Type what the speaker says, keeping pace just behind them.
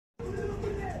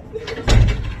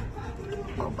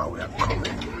But we are coming.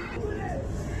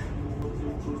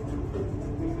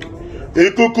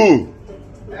 Hey, Cuckoo.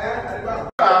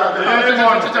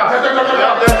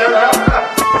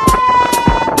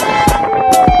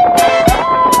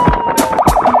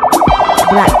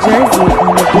 Black jersey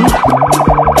on the beat.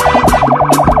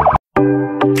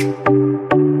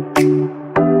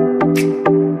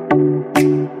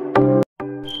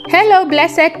 Hello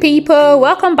blessed people,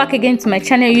 welcome back again to my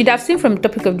channel. You'd have seen from the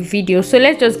topic of the video, so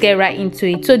let's just get right into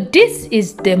it. So this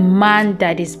is the man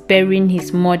that is burying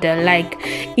his mother. Like,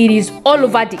 it is all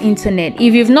over the internet.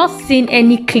 If you've not seen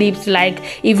any clips, like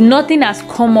if nothing has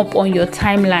come up on your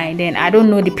timeline, then I don't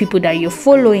know the people that you're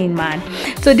following, man.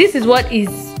 So this is what is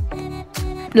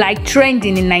like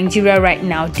trending in Nigeria right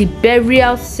now, the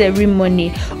burial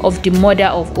ceremony of the mother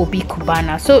of OBI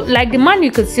CUBANA. So like the man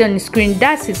you could see on the screen,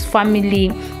 that's his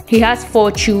family. He has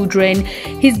 4 children.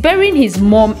 He's burying his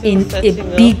mom in a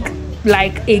big,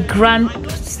 like a grand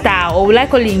style, or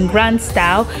like call it in grand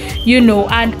style, you know,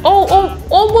 and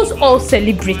almost all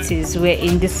celebrities were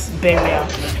in this burial.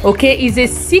 Okay, it's a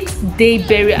 6-day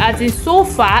burial, as in so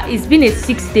far it's been a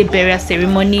 6-day burial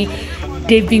ceremony.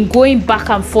 They've been going back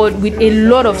and forth with a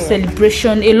lot of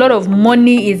celebration, a lot of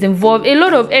money is involved, a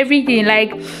lot of everything,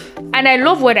 like, and I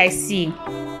love what I see.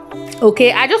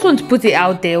 Okay, I just want to put it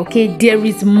out there. Okay, there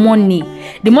is money.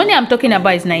 The money I'm talking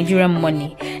about is Nigerian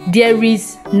money. There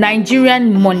is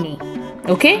Nigerian money.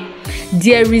 Okay,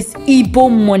 there is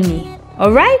Igbo money.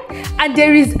 All right, and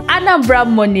there is Anambra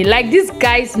money. Like, these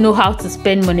guys know how to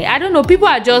spend money. I don't know, people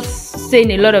are just saying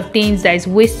a lot of things that is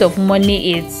waste of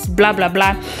money, it's blah blah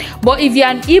blah. But if you're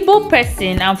an Igbo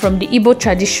person and from the Igbo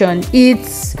tradition,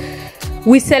 it's,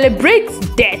 we celebrate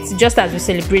death just as we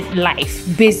celebrate life,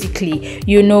 basically,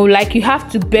 you know. Like, you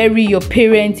have to bury your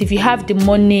parents if you have the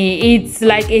money. It's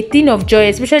like a thing of joy,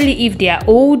 especially if they are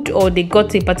old or they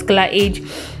got to a particular age,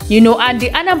 you know. And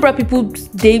the Anambra people,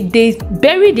 they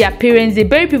bury their parents, they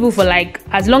bury people for like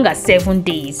as long as 7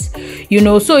 days, you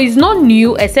know. So it's not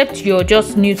new, except you're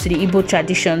just new to the Igbo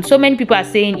tradition. So many people are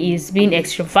saying it's being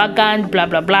extravagant, blah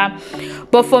blah blah,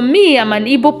 but for me, I'm an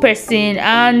Igbo person,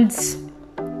 and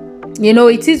you know,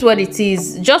 it is what it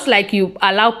is. Just like you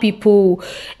allow people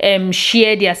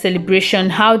share their celebration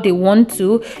how they want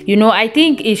to, you know, I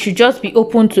think it should just be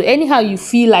open to anyhow you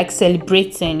feel like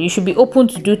celebrating. You should be open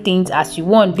to do things as you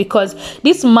want, because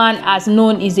this man, as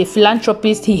known, is a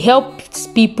philanthropist. He helps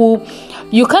people.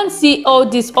 You can't see all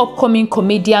these upcoming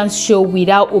comedians show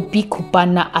without OBI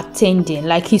CUBANA attending.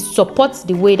 Like, he supports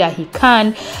the way that he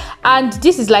can, and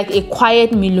this is like a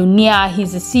quiet millionaire.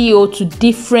 He's a CEO to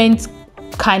different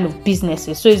kind of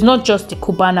businesses, so it's not just the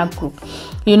CUBANA group,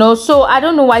 you know. So I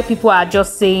don't know why people are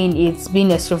just saying it's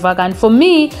been extravagant. For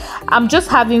me, I'm just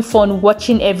having fun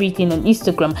watching everything on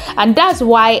Instagram, and that's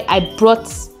why I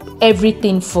brought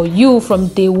everything for you from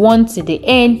day one to the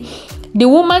end. The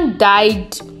woman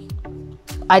died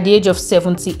at the age of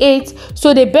 78,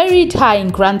 so they buried her in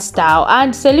grand style,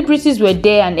 and celebrities were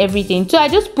there and everything. So I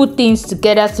just put things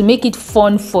together to make it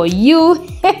fun for you.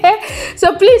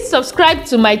 So please subscribe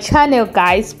to my channel,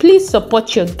 guys. Please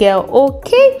support your girl,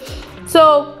 okay?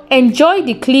 So enjoy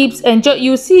the clips, enjoy.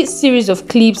 You see a series of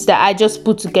clips that I just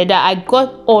put together. I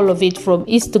got all of it from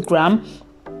Instagram,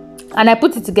 and I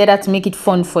put it together to make it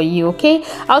fun for you, okay?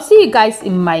 I'll see you guys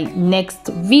in my next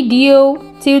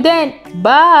video. Till then,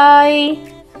 bye.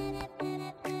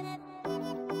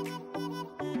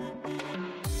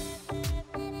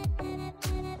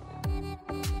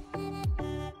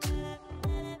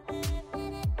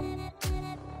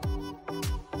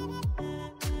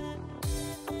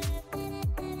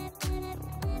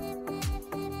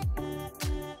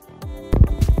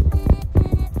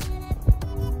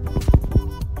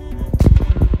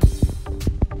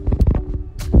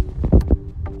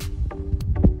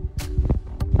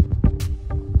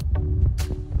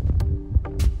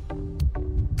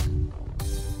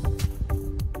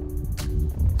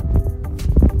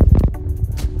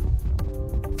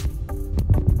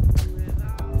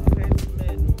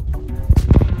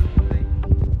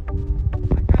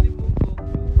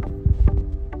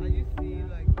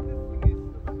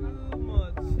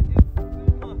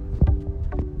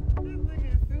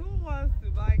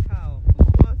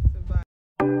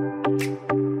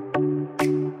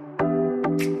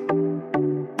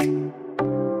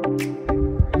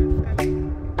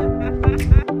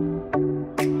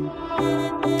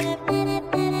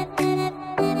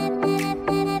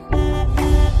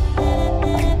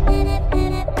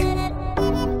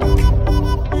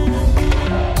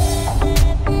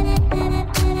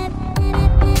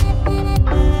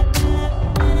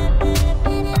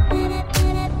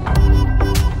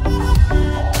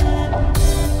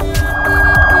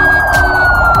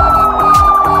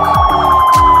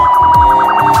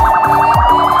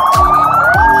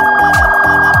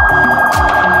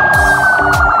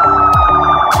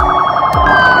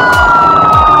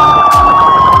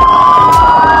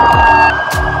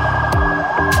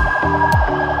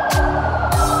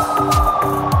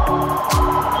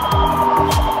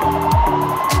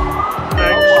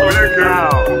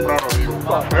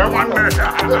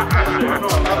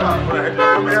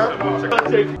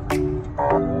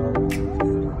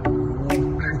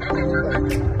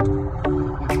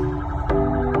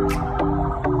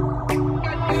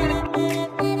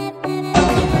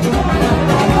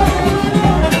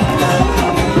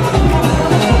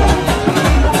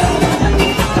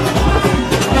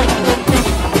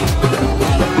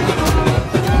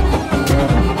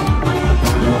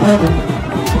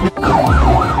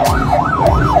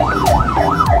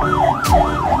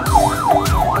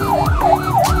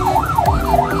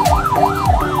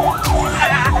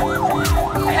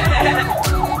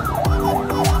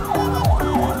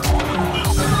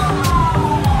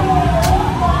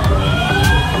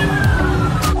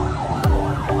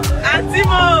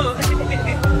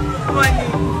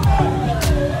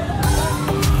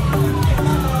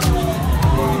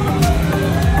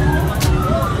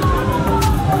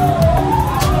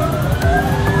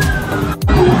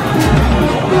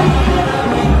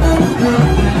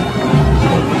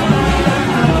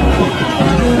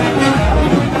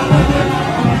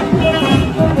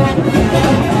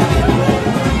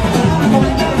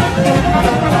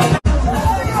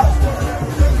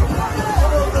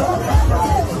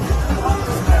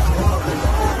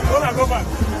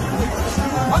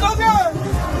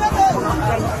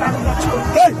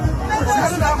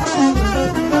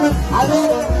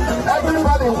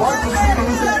 Everybody wants to see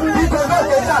this. He does not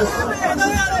get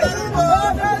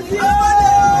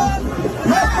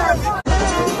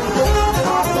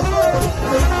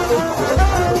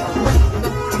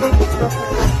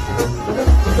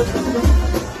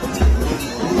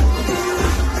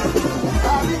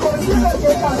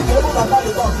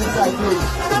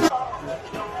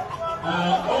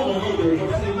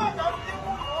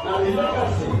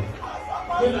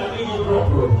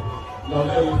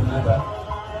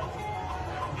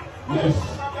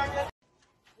Yes.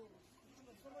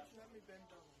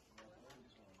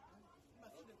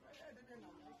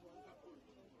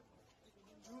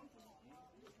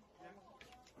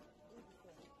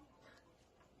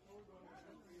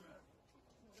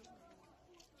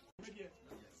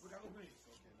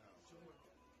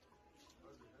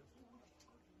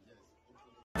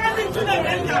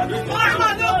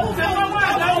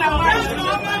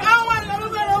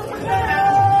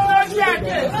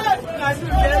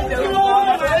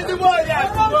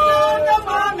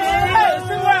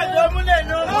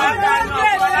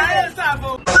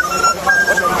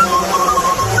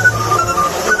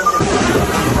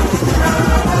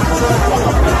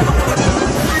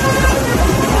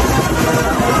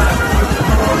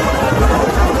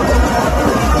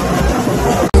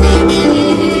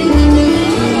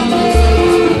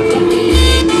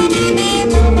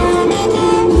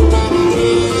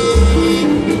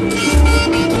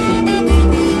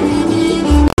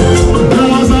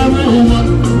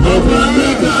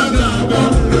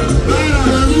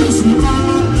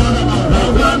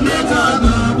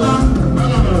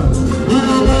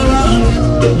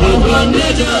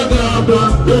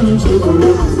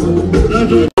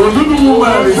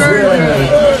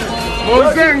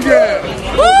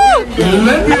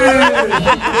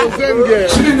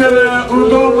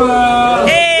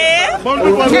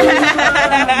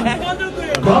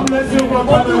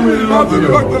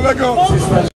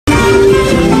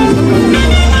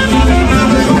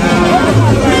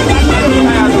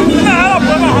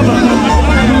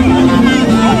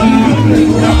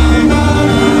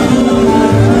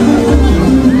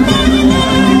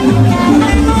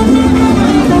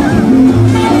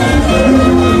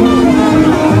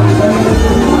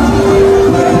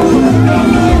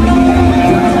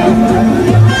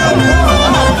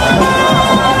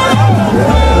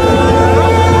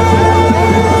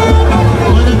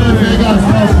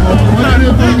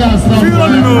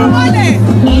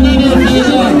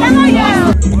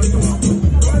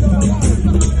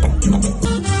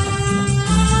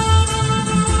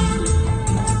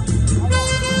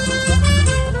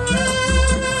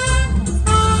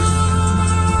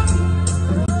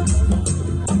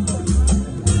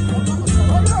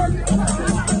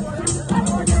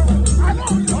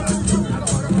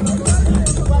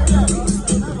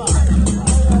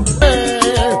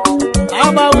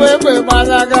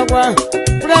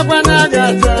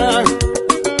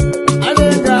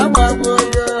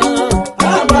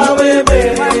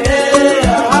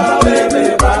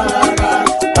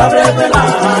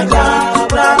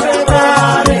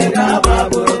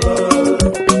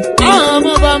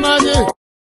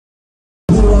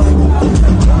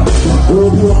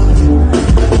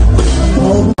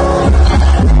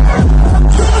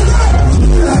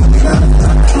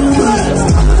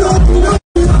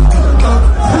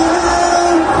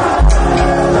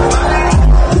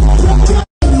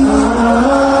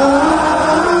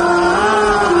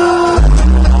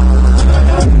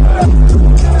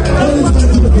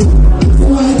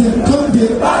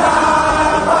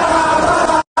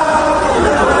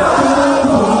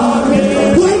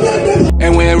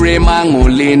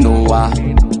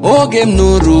 oge m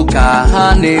nụrụ ka ha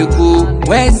na-ekwu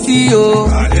wee si o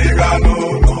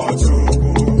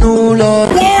n'ụlọ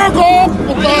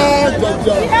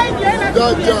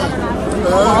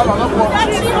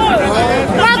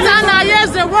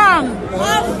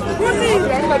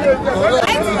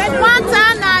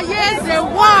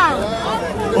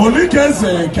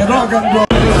Olikeze cannot get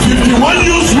 51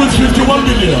 youths with 51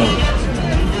 million.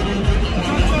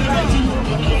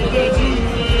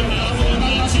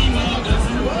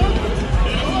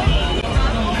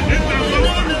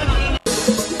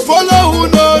 Follow who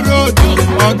no road,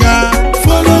 Oga.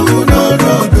 Follow who no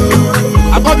road.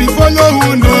 Ababi follow who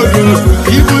no road.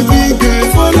 Even think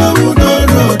follow who no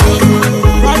road.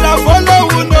 Brother follow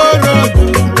who no road.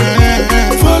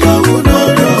 Follow who no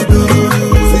road.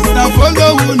 Sister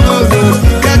follow who no road.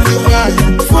 Get it right.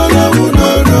 Follow who no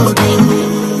road.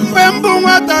 Mbembu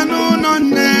wata no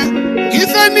nonne.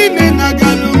 Ife nine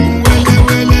nagalu wele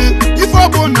wele. Ifo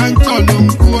bona ntolo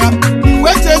mkua.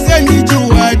 Wecheze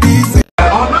nijuwa dize.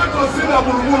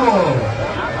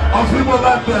 Of people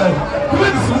back there.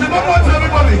 Please, we don't want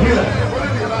anybody here.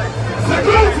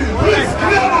 Security, please,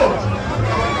 clear road.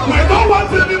 We don't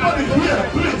want anybody here,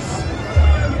 please.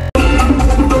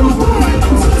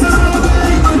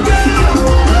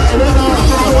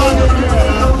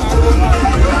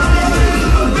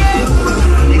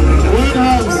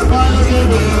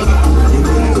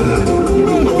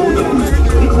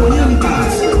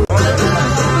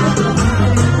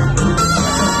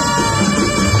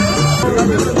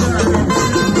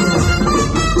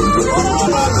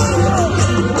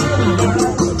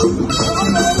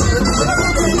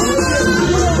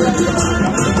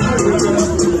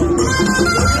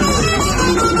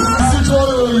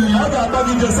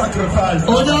 Sacrifice.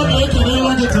 Oh, no, ladies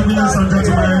and gentlemen,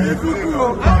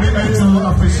 permit me to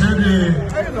appreciate the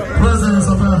presence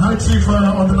of the High Chief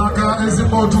of the Naka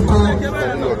Ezimotuko,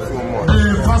 the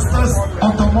fastest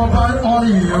automobile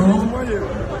oil,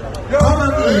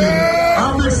 currently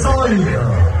Amix oil.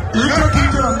 You can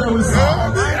keep it under the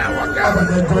sun.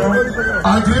 I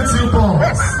greet you,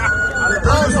 boss.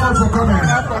 Thanks all for coming.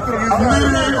 I'm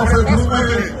leading of a group.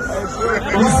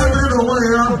 We're sitting over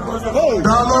here.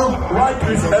 Dalo, while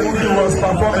Chris everything was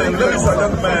performing, ladies and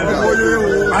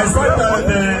gentlemen, I saw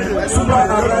the super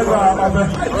arrival of the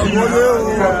High Chief from the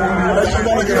election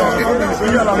government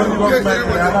in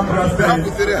Anambra State.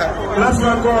 Let's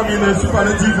welcome in a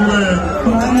superlative way.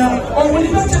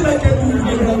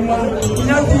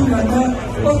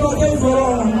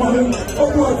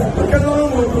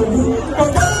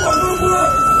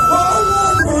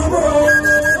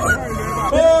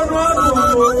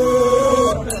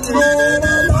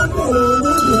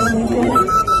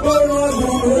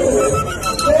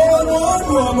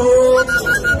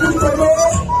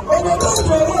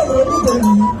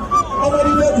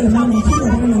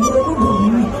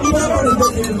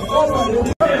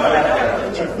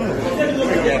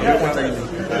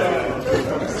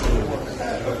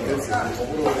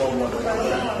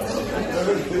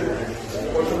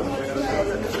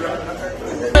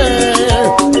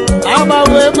 I'm a